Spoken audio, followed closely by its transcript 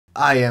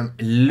I am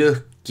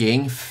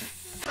looking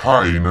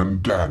fine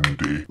and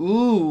dandy.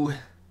 Ooh.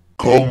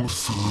 Come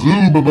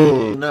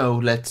through. No,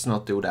 let's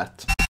not do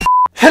that.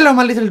 Hello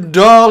my little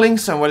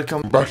darlings and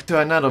welcome back to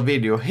another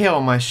video here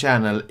on my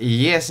channel.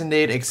 Yes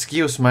indeed,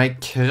 excuse my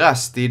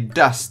crusty,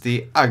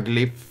 dusty,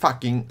 ugly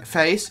fucking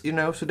face, you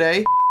know,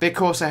 today.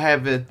 Because I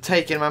have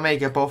taken my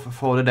makeup off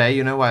for the day,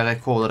 you know, I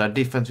recorded a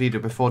different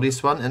video before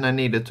this one and I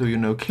needed to, you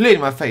know,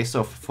 clean my face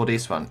off for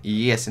this one.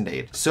 Yes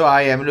indeed. So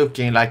I am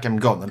looking like I'm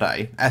gonna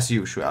die, as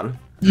usual.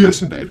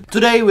 Yes indeed.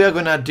 Today we are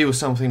gonna do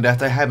something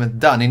that I haven't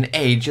done in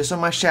ages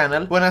on my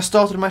channel. When I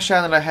started my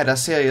channel I had a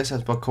series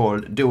that was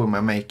called Doing My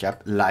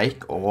Makeup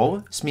Like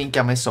or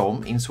Sminkar mig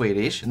som in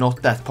Swedish.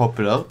 Not that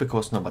popular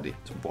because nobody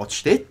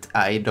watched it.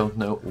 I don't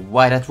know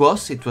why that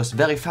was. It was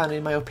very funny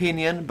in my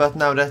opinion, but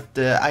now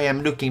that I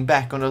am looking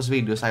back on those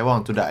videos I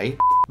want to die.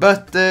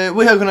 But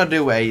we are gonna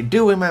do a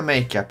Doing My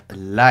Makeup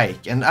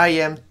Like, and I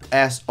am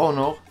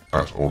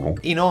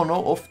in honor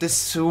of the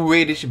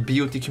Swedish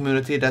beauty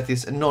community that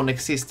is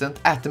non-existent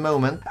at the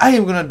moment. I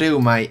am gonna do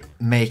my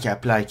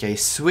makeup like a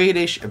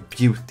Swedish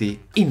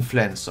beauty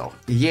influencer.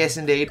 Yes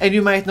indeed. And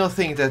you might not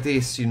think that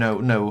is, you know,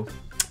 no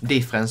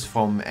difference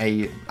from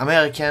a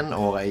American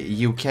or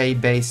a UK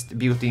based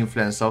beauty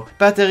influencer,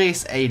 but there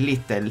is a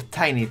little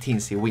tiny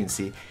teensy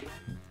wincy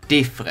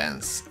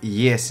difference.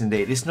 Yes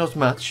indeed, it's not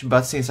much,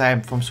 but since I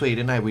am from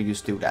Sweden I will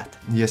just do that.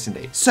 Yes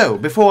indeed. So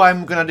before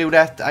I'm gonna do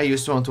that, I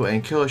just want to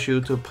encourage you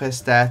to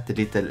press that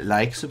little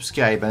like,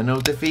 subscribe and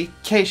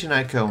notification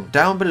icon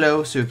down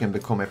below so you can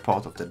become a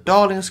part of the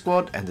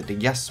DarlingSquad and the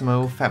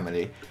Digazmo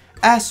family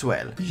as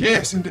well.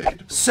 Yes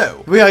indeed.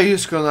 So we are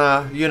just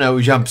gonna, you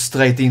know, jump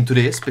straight into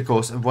this,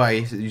 because why,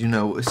 you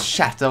know,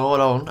 chatter all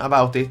on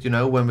about it, you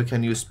know, when we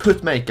can just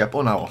put makeup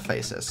on our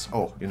faces,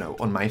 or, you know,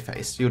 on my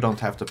face. You don't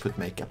have to put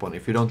makeup on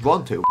if you don't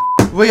want to.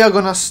 We are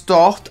gonna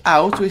start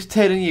out with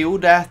telling you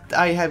that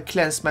I have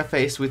cleansed my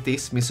face with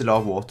this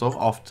micellar water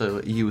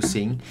after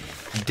using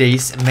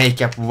these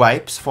makeup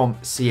wipes from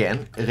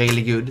CN.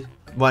 Really good.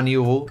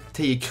 €1,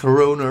 10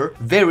 kronor.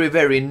 Very,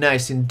 very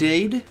nice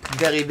indeed.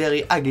 Very,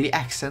 very ugly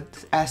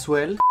accent as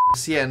well.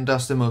 CN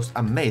does the most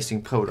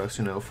amazing products,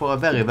 you know, for a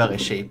very, very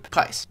cheap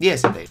price.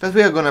 Yes, indeed. But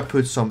we are gonna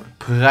put some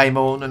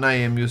primer on, and I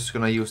am just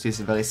gonna use this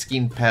very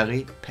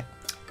skincare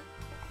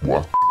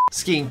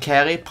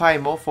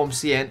primer from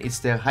CN. It's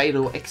their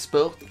Hydro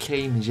Expert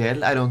Cream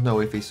Gel. I don't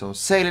know if it's on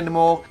sale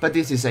anymore, but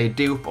this is a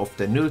dupe of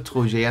the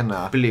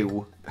Neutrogena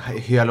Blue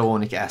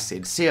hyaluronic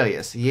acid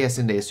series. Yes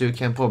indeed, so you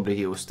can probably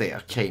use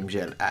their cream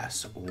gel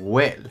as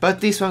well. But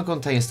this one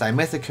contains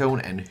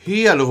dimethicone and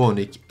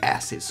hyaluronic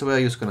acid, so we're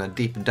just gonna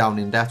dip down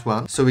in that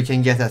one so we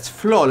can get that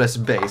flawless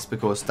base,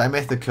 because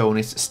dimethicone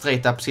is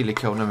straight up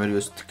silicone and will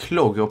just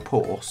clog your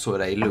pores so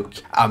they look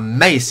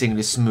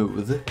amazingly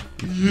smooth.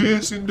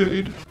 Yes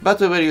indeed.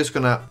 But we're just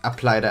gonna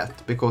apply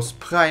that because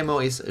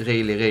primer is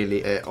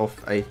really of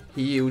a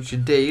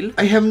huge deal.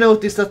 I have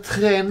noticed a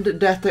trend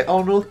that they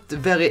are not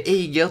very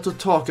eager to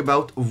talk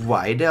about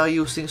why they are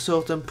using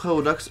certain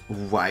products,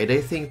 why they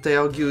think they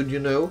are good, you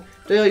know.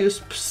 They are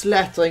just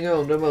slattering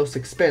on the most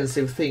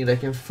expensive thing they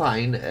can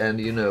find and,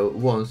 you know,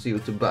 wants you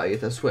to buy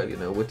it as well, you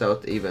know,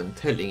 without even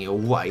telling you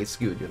why it's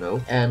good, you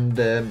know. And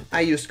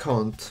I just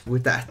can't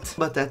with that.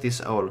 But that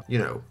is all, you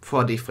know,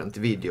 for a different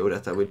video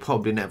that I will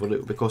probably never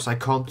do, because I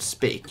can't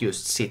speak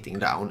just sitting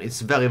down.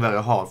 It's very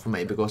hard for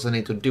me because I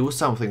need to do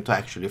something to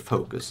actually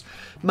focus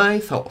my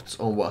thoughts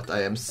on what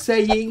I am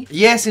saying.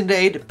 Yes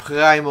indeed,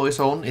 primer is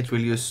on. It will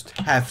just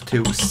have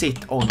to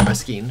sit on my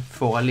skin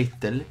for a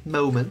little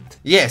moment.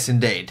 Yes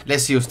indeed.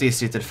 Let's use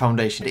this little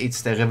foundation.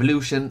 It's the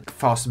Revolution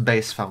Fast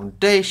Base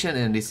Foundation,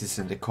 and this is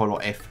in the color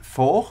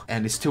F4,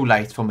 and it's too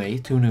light for me,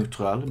 too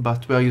neutral,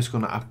 but we're just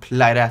gonna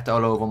apply that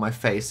all over my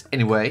face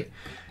anyway.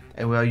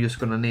 And we are just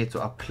gonna need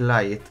to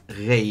apply it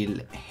real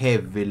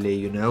heavily,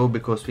 you know,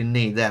 because we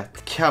need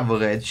that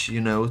coverage,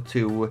 you know,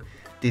 to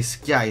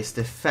disguise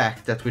the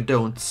fact that we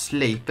don't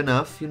sleep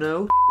enough, you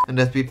know, and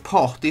that we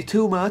party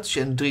too much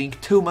and drink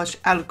too much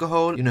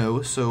alcohol, you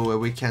know, so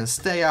we can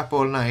stay up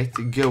all night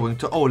going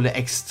to all the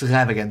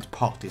extravagant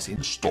parties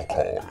in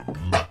Stockholm.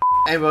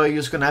 And we're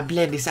just gonna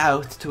blend this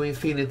out to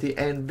infinity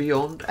and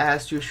beyond,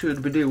 as you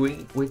should be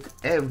doing with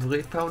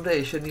every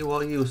foundation you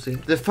are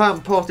using. The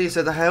fun part is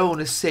that I have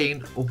only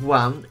seen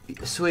one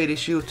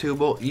Swedish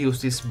YouTuber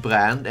use this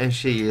brand, and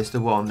she is the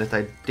one that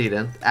I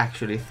didn't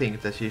actually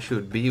think that she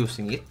should be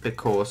using it,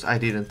 because I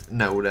didn't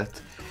know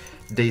that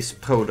these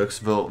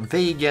products were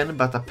vegan,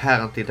 but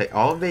apparently they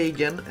are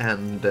vegan,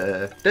 and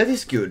that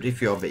is good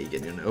if you are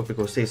vegan, you know,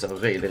 because these are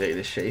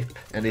really cheap,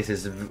 and this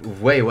is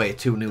way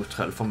too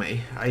neutral for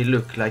me. I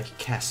look like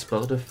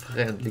Casper the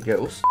Friendly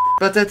Ghost.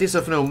 But that is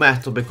of no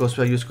matter, because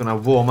we're just gonna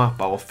warm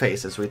up our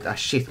faces with a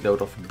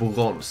shitload of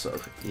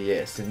bronzer.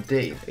 Yes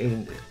indeed,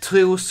 in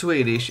true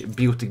Swedish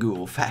beauty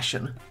guru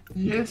fashion.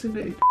 Yes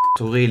indeed.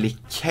 To really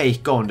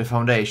cake on the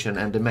foundation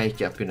and the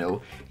makeup, you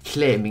know,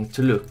 claiming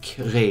to look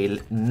real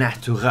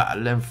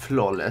natural and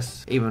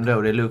flawless, even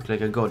though they look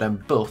like a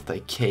goddamn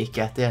birthday cake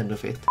at the end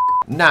of it.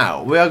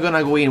 Now we are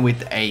gonna go in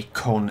with a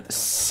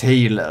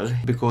concealer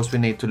because we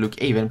need to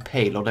look even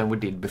paler than we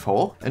did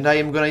before. And I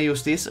am gonna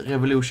use this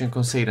Revolution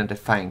Conceal and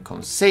Define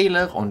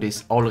Concealer on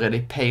this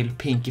already pale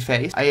pinky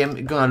face. I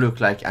am gonna look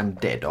like I'm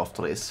dead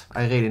after this.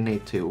 I really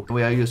need to.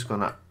 We are just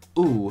gonna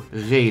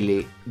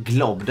really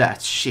glob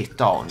that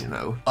shit on, you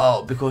know.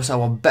 Oh, because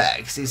our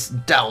bags is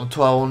down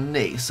to our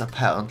knees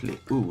apparently.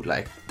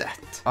 Like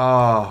that.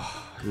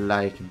 Oh,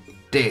 like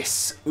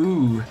this.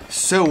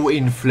 So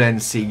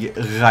influencing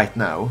right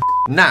now.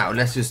 Now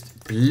let's just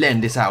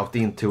blend this out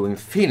into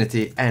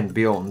infinity and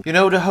beyond. You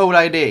know, the whole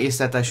idea is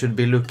that I should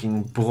be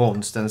looking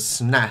bronzed and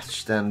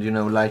snatched and, you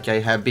know, like I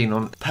have been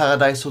on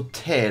Paradise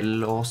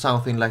Hotel or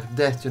something like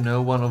that, you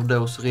know, one of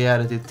those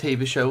reality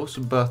TV shows.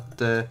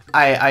 But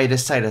I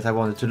decided I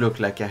wanted to look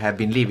like I have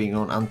been living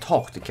on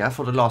Antarctica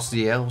for the last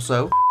year or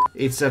so.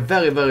 It's a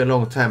very, very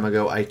long time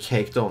ago I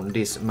caked on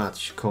this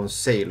much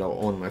concealer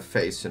on my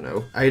face, you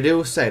know. I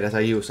do say that I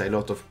use a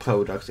lot of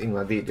products in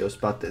my videos,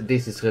 but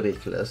this is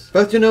ridiculous.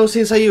 But, you know,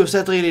 since I use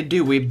that really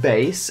dewy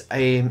base,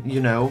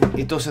 you know,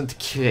 it doesn't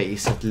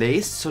crease at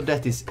least, so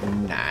that is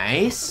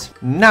nice.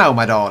 Now,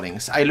 my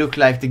darlings, I look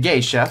like the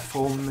geisha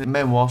from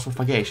Memoirs of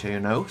a Geisha, you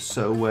know.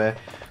 So,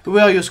 we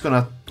are just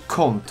gonna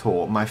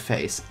contour my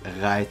face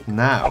right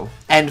now.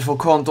 And for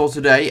contour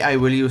today I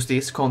will use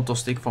this contour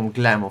stick from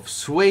Glam of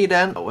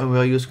Sweden, and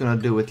we're just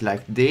gonna do it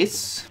like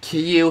this.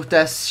 Cute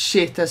as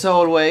shit as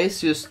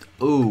always, just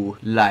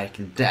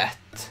like that.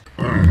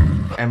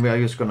 And we are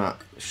just gonna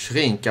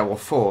shrink our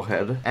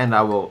forehead and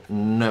our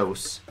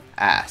nose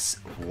as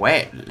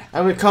well.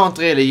 And we can't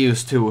really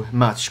use too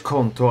much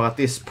contour at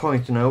this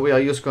point, you know. We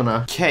are just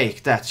gonna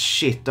cake that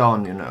shit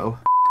on, you know.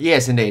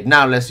 Yes, indeed.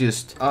 Now let's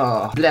just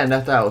blend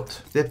that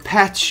out. The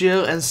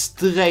patchier and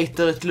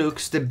straighter it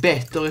looks, the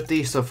better it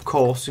is, of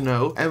course, you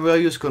know. And we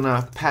are just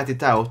gonna pat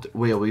it out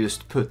where we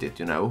just put it,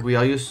 you know. We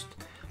are just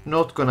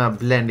not gonna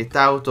blend it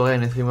out or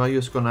anything. We are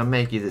just gonna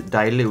make it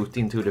dilute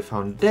into the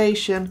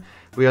foundation.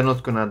 We are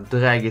not gonna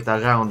drag it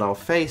around our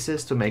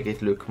faces to make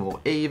it look more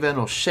even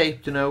or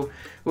shaped, you know.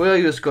 We are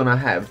just gonna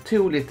have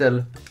two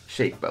little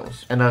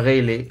cheekbones and a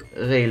really,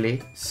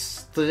 really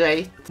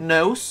straight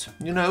nose,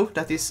 you know,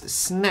 that is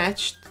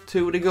snatched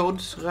to the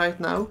gods right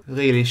now.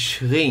 Really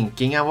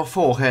shrinking our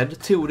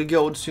forehead to the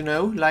gods, you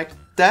know, like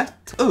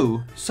that.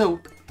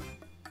 So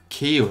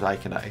cute,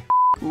 I.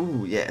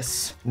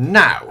 Yes.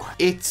 Now,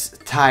 it's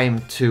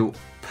time to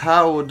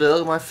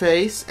powder my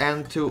face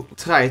and to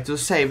try to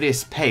save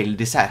this pale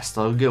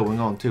disaster going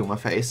on to my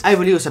face. I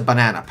will use a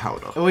banana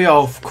powder. And we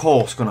are of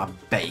course gonna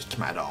bake,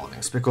 my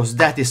darlings, because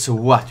that is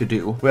what you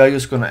do. We are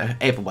just gonna,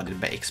 everybody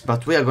bakes,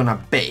 but we are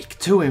gonna bake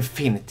to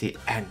infinity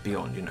and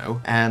beyond, you know.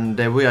 And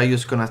we are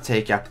just gonna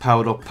take a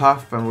powder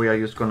puff and we are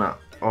just gonna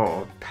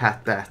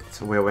pat that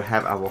where we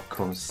have our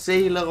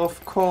concealer,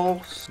 of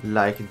course,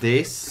 like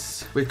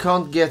this. We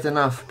can't get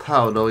enough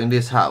powder in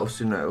this house,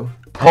 you know.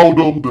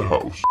 Powder the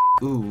house.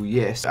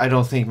 Yes. I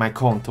don't think my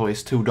contour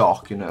is too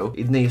dark, you know.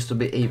 It needs to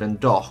be even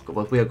darker,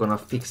 but we are gonna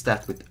fix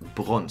that with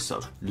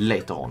bronzer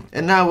later on.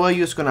 And now we're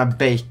just gonna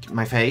bake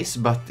my face,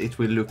 but it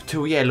will look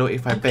too yellow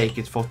if I bake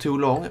it for too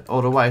long.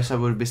 Otherwise I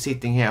will be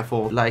sitting here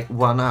for like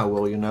 1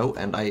 hour, you know,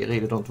 and I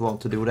really don't want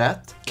to do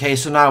that. Okay,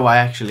 so now I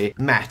actually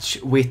match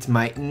with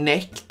my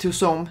neck to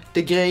some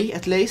degree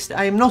at least.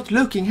 I am not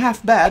looking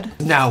half bad.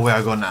 Now we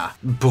are gonna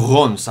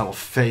bronze our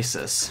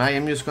faces. I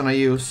am just gonna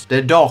use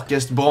the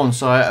darkest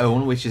bronzer I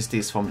own, which is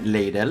this from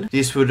Lidl.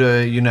 This would,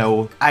 you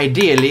know,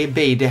 ideally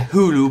be the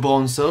Hulu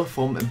bronzer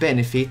from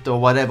Benefit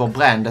or whatever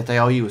brand that they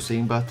are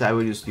using, but I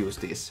will just use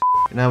this.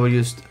 And I will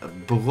just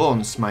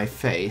bronze my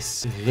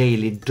face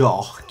really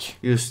dark.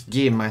 Just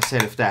give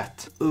myself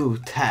that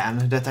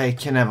tan that I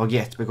can never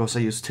get because I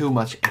use too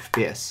much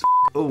FPS.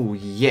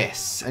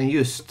 Yes, and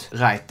just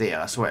right there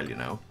as well, you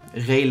know.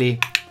 Really,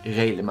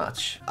 really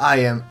much. I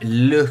am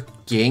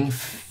looking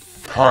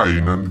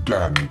Fine and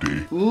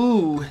dandy.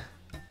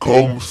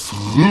 Come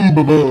through,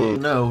 mama.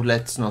 No,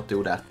 let's not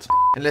do that.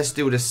 And let's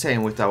do the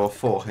same with our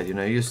forehead, you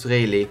know, just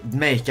really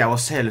make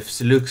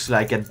ourselves looks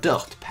like a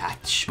dirt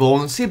patch.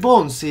 Bronzy,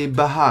 bronzy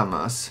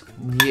Bahamas.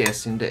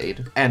 Yes,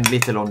 indeed. And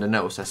little on the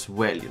nose as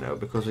well, you know,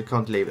 because we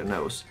can't leave the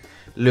nose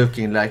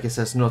looking like it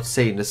has not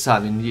seen the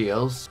sun in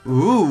years.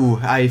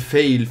 I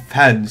feel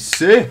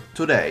fancy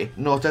today.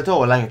 Not at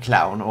all like a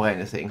clown or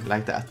anything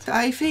like that.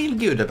 I feel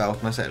good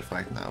about myself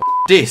right now.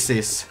 This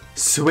is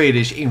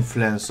Swedish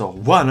Influencer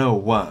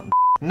 101.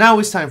 Now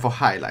it's time for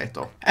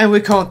highlighter. And we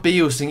can't be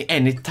using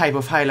any type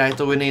of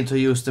highlighter. We need to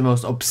use the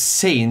most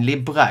obscenely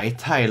bright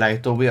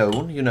highlighter we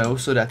own, you know,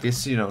 so that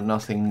is, you know,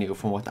 nothing new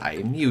from what I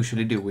am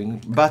usually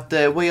doing. But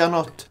we are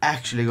not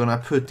actually gonna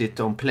put it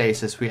on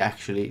places we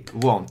actually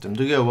want them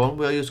to go on.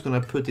 We are just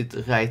gonna put it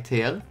right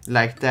here,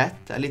 like that.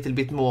 A little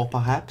bit more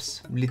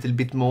perhaps, a little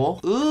bit more.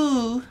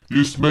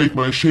 Just make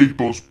my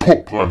cheekbones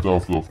pop right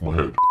out of my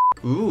head.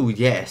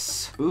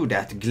 Yes.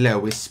 That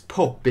glow is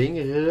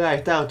popping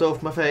right out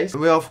of my face.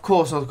 We are of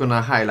course not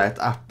gonna highlight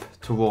up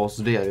towards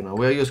there, you know.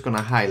 We're just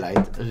gonna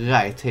highlight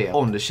right here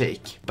on the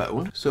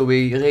cheekbone. So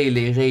we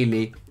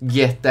really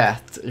get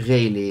that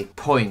really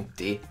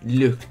pointy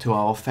look to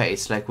our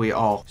face, like we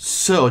are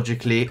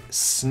surgically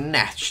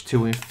snatched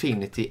to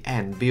infinity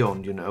and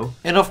beyond, you know.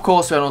 And of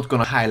course, we're not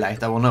gonna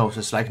highlight our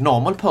noses like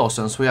normal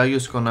persons. We are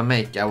just gonna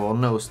make our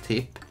nose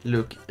tip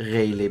look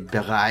really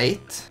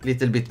bright,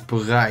 little bit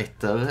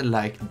brighter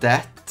like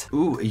that.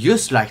 Ooh,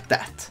 just like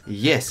that.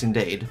 Yes,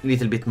 indeed.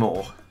 Little bit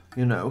more,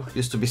 you know,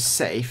 just to be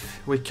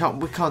safe. We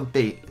can't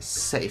be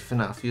safe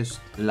enough just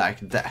like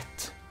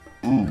that.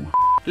 Ooh.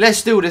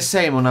 Let's do the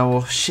same on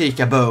our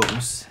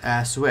cheekbones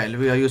as well.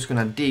 We are just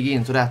gonna dig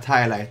into that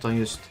highlighter and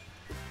just...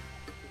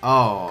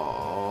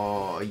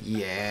 Oh,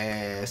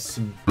 yes.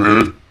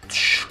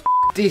 Bitch.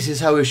 This is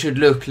how it should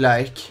look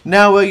like.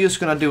 Now we're just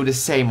gonna do the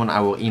same on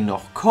our inner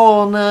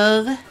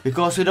corner.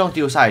 Because we don't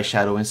use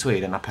eyeshadow in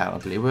Sweden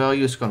apparently. We are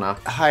just gonna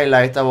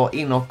highlight our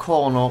inner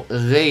corner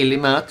really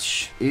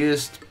much.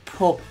 Just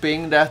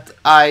popping that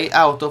eye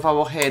out of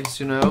our heads,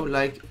 you know.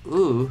 Like,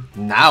 ooh.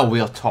 Now we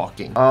are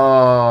talking.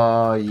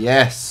 Oh,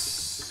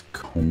 yes.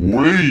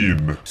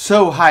 Queen.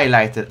 So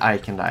highlighted eye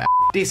candy.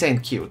 This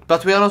ain't cute,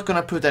 but we are not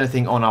gonna put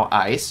anything on our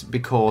eyes,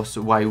 because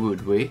why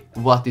would we?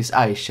 What is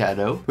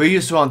eyeshadow? We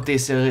just want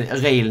this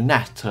real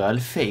natural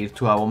feel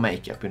to our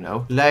makeup, you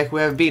know? Like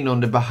we have been on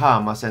the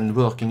Bahamas and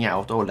working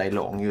out all day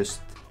long, just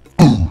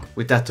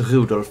with that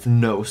Rudolph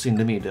nose in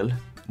the middle.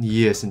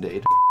 Yes,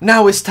 indeed.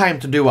 Now it's time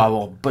to do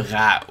our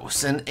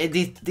brows, and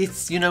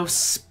it's, you know,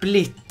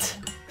 split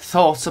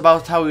thoughts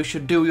about how you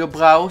should do your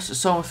brows.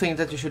 Some think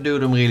that you should do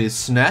them really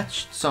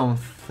snatched, some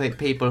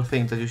people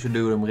think that you should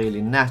do them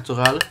really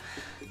natural.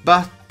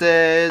 But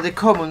the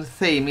common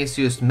theme is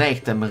just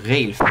make them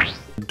real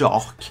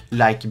dark,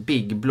 like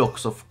big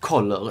blocks of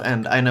color.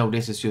 And I know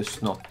this is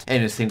just not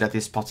anything that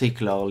is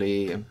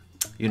particularly,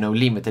 you know,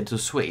 limited to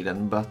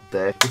Sweden, but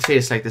it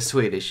feels like the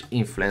Swedish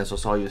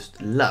influencers are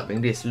just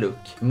loving this look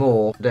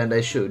more than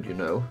they should, you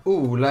know.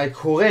 Ooh, like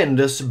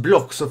horrendous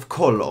blocks of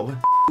color.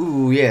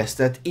 Ooh, yes,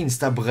 that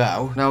insta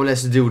brow. Now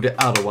let's do the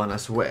other one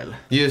as well.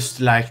 Just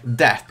like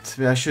that.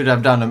 I should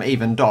have done them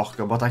even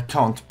darker, but I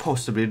can't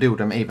possibly do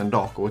them even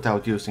darker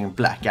without using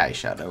black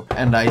eyeshadow.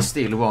 And I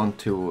still want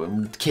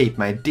to keep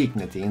my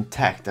dignity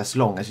intact as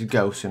long as it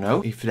goes, you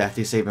know. If that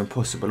is even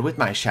possible with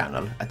my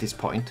channel at this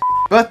point.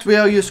 But we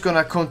are just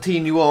gonna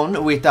continue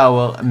on with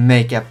our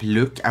makeup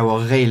look,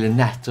 our really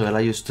natural,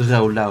 I just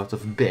rolled out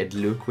of bed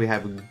look we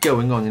have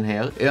going on in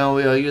here. And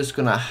we are just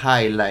gonna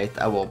highlight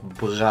our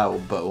brow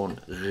bone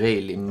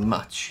really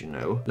much, you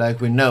know.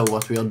 Like we know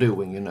what we are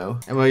doing, you know.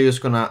 And we're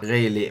just gonna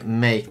really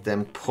make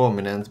them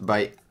prominent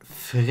by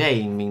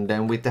framing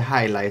them with the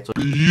highlighter.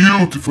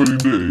 Beautiful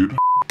indeed.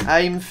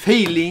 I'm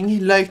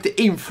feeling like the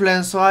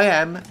influencer I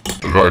am.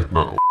 Right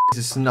now.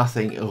 There's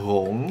nothing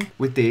wrong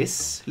with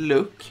this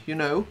look, you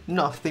know,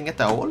 nothing at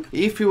all.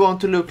 If you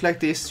want to look like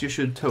this, you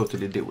should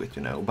totally do it,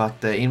 you know,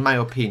 but in my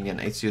opinion,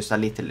 it's just a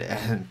little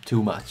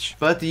too much.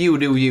 But you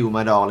do you,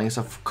 my darlings,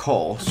 of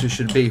course, you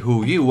should be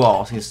who you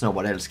are, since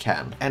nobody else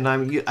can. And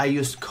I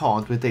just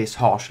can't with these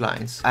harsh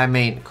lines. I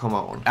mean, come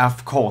on.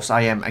 Of course,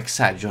 I am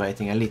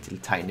exaggerating a little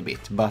tiny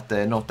bit, but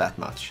not that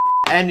much.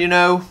 And you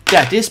know,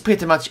 that is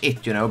pretty much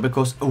it, you know,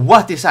 because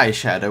what is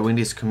eyeshadow in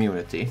this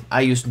community?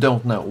 I just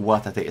don't know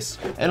what that is.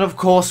 And of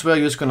course, we're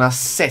just gonna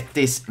set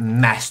this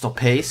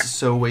masterpiece,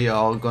 so we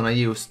are gonna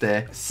use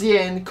the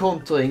Cyan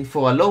contouring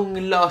for a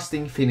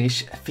long-lasting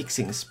finish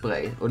fixing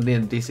spray. And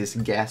then this is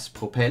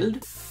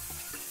gas-propelled.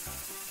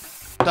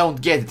 Don't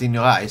get it in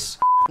your eyes.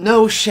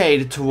 No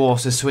shade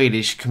towards the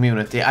Swedish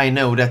community. I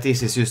know that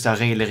this is just a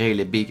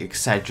really big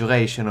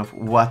exaggeration of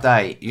what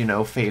I, you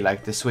know, feel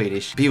like the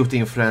Swedish beauty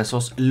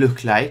influencers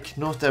look like.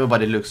 Not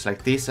everybody looks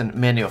like this, and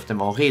many of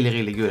them are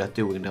really good at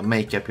doing their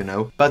makeup, you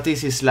know. But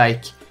this is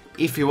like,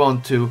 if you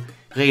want to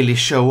really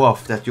show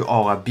off that you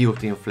are a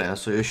beauty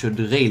influencer, you should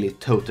really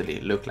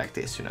totally look like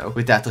this, you know.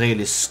 With that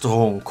really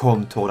strong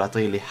contour, that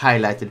really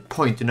highlighted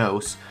pointy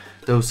nose,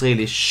 those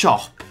really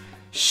sharp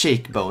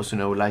cheekbones, you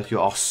know, like you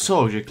are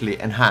surgically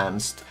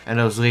enhanced, and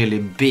those really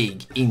big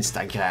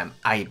Instagram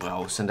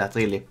eyebrows and that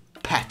really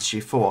patchy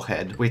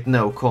forehead with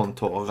no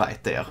contour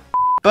right there.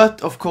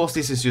 But of course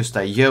this is just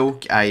a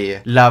joke.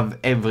 I love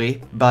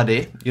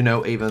everybody, you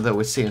know, even though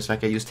it seems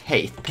like I just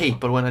hate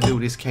people when I do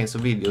these kinds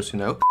of videos, you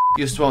know.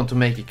 Just want to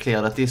make it clear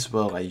that this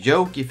were a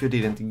joke if you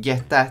didn't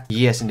get that.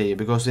 Yes indeed,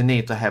 because you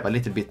need to have a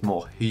little bit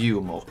more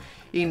humor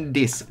in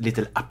this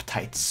little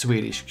uptight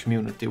Swedish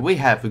community we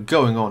have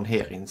going on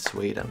here in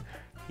Sweden.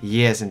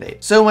 Yes indeed.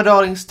 So my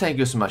darlings, thank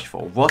you so much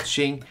for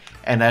watching,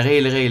 and I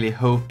really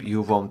hope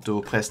you want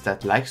to press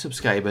that like,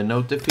 subscribe and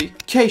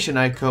notification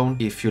icon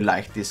if you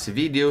like this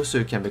video, so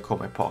you can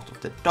become a part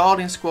of the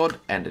DarlingSquad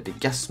and the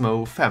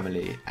Digazmo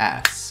family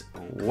as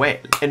well.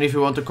 And if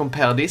you want to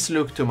compare this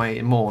look to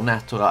my more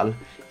natural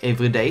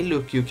everyday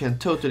look, you can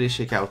totally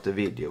check out the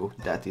video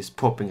that is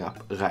popping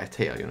up right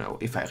here, you know,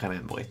 if I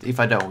remember it. If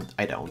I don't,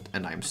 I don't,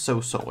 and I'm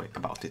so sorry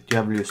about it.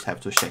 You just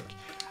have to check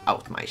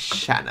out my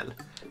channel.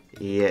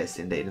 Yes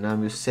indeed, and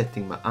I'm just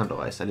setting my under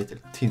eyes a little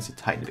teensy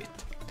tiny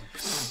bit.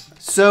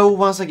 So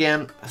once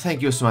again,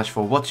 thank you so much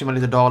for watching, my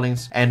little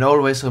darlings, and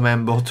always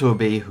remember to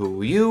be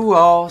who you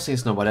are,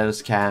 since nobody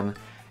else can,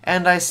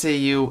 and I see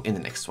you in the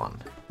next one.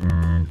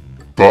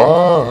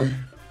 Bye!